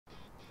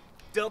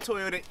Del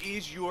Toyota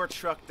is your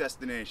truck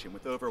destination.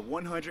 With over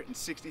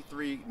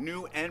 163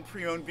 new and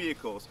pre-owned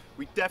vehicles,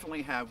 we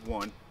definitely have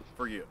one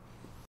for you.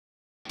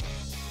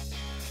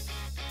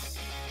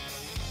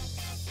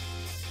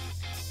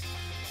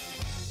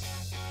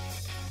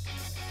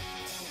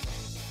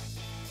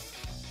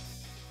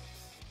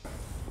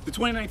 The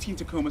 2019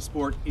 Tacoma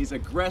Sport is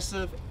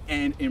aggressive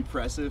and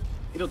impressive.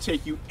 It'll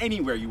take you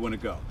anywhere you want to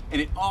go.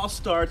 And it all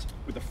starts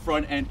with the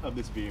front end of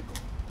this vehicle.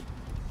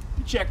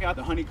 You check out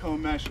the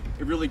honeycomb mesh,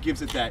 it really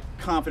gives it that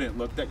confident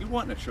look that you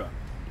want in a truck.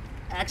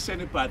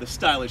 Accented by the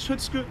stylish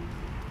hood scoop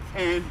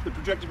and the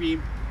projector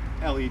beam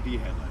LED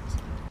headlights.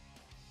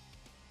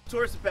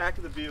 Towards the back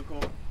of the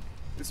vehicle,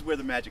 this is where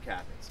the magic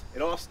happens.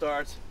 It all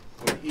starts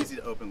with an easy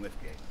to open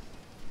lift gate.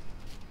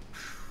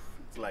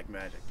 It's like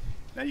magic.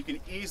 Now you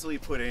can easily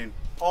put in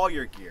all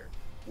your gear,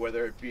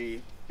 whether it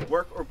be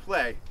work or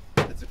play,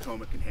 the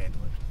Tacoma can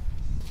handle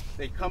it.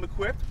 They come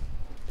equipped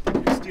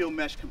with your steel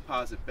mesh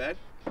composite bed,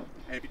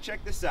 and if you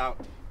check this out,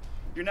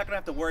 you're not going to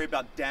have to worry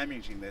about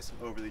damaging this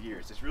over the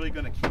years. It's really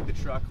going to keep the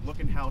truck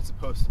looking how it's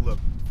supposed to look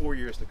for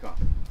years to come.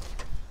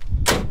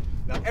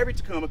 Now every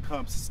Tacoma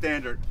comes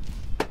standard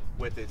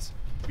with its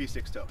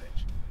V6 tow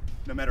hitch.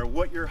 No matter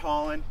what you're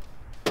hauling,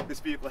 this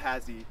vehicle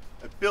has the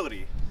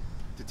ability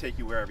to take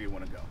you wherever you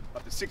want to go,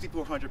 up to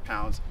 6,400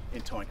 pounds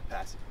in towing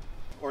capacity.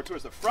 Or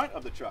towards the front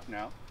of the truck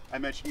now, I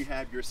mentioned you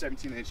have your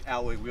 17-inch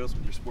alloy wheels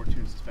with your Sport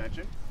Tune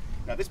suspension.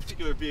 Now this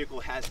particular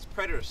vehicle has its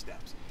Predator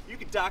steps. You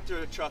can doctor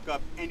a truck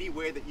up any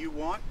way that you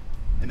want,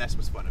 and that's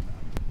what's fun about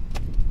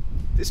it.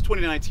 This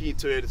 2019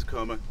 Toyota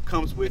Tacoma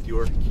comes with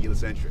your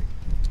keyless entry.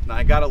 Now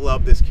I gotta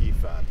love this key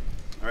fob,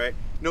 all right?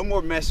 No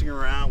more messing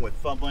around with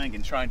fumbling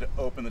and trying to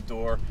open the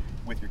door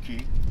with your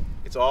key.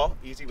 It's all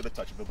easy with a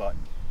touch of a button.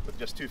 With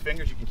just 2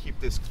 fingers, you can keep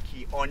this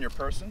key on your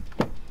person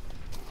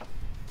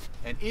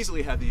and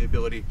easily have the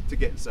ability to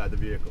get inside the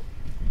vehicle.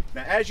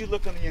 Now, as you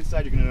look on the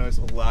inside, you're going to notice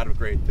a lot of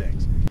great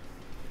things.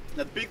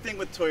 Now, the big thing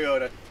with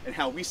Toyota and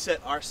how we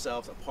set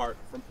ourselves apart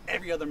from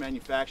every other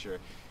manufacturer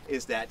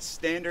is that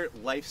standard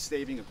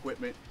life-saving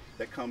equipment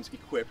that comes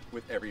equipped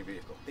with every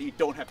vehicle that you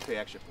don't have to pay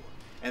extra for,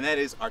 and that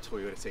is our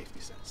Toyota Safety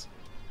Sense.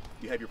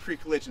 You have your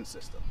pre-collision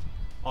system,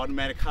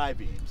 automatic high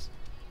beams,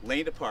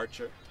 lane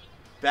departure,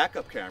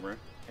 backup camera,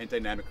 and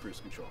dynamic cruise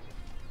control.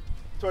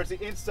 Towards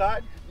the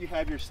inside, you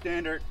have your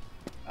standard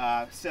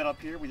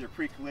setup here with your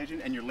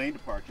pre-collision and your lane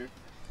departure.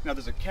 Now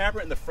there's a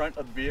camera in the front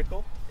of the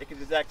vehicle. It can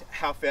detect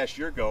how fast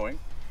you're going,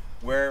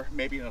 where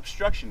maybe an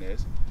obstruction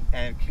is,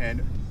 and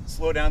can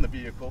slow down the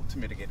vehicle to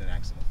mitigate an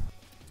accident.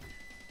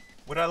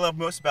 What I love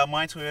most about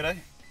my Toyota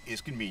is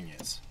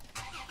convenience.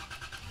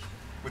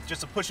 With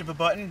just a push of a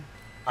button,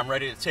 I'm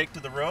ready to take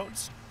to the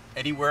roads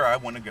anywhere I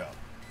want to go.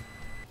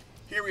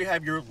 Here we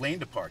have your lane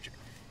departure.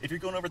 If you're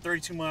going over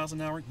 32 miles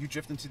an hour, you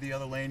drift into the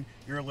other lane,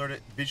 you're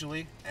alerted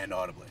visually and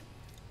audibly.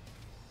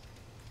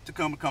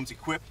 Tacoma comes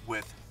equipped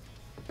with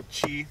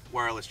Qi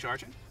wireless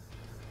charging.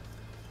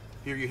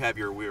 Here you have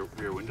your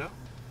rear window.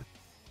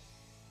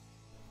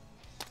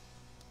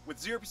 With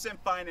 0%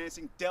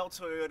 financing, Del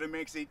Toyota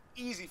makes it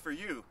easy for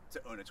you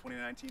to own a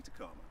 2019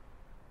 Tacoma.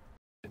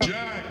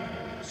 Jack,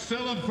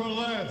 sell them for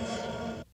less.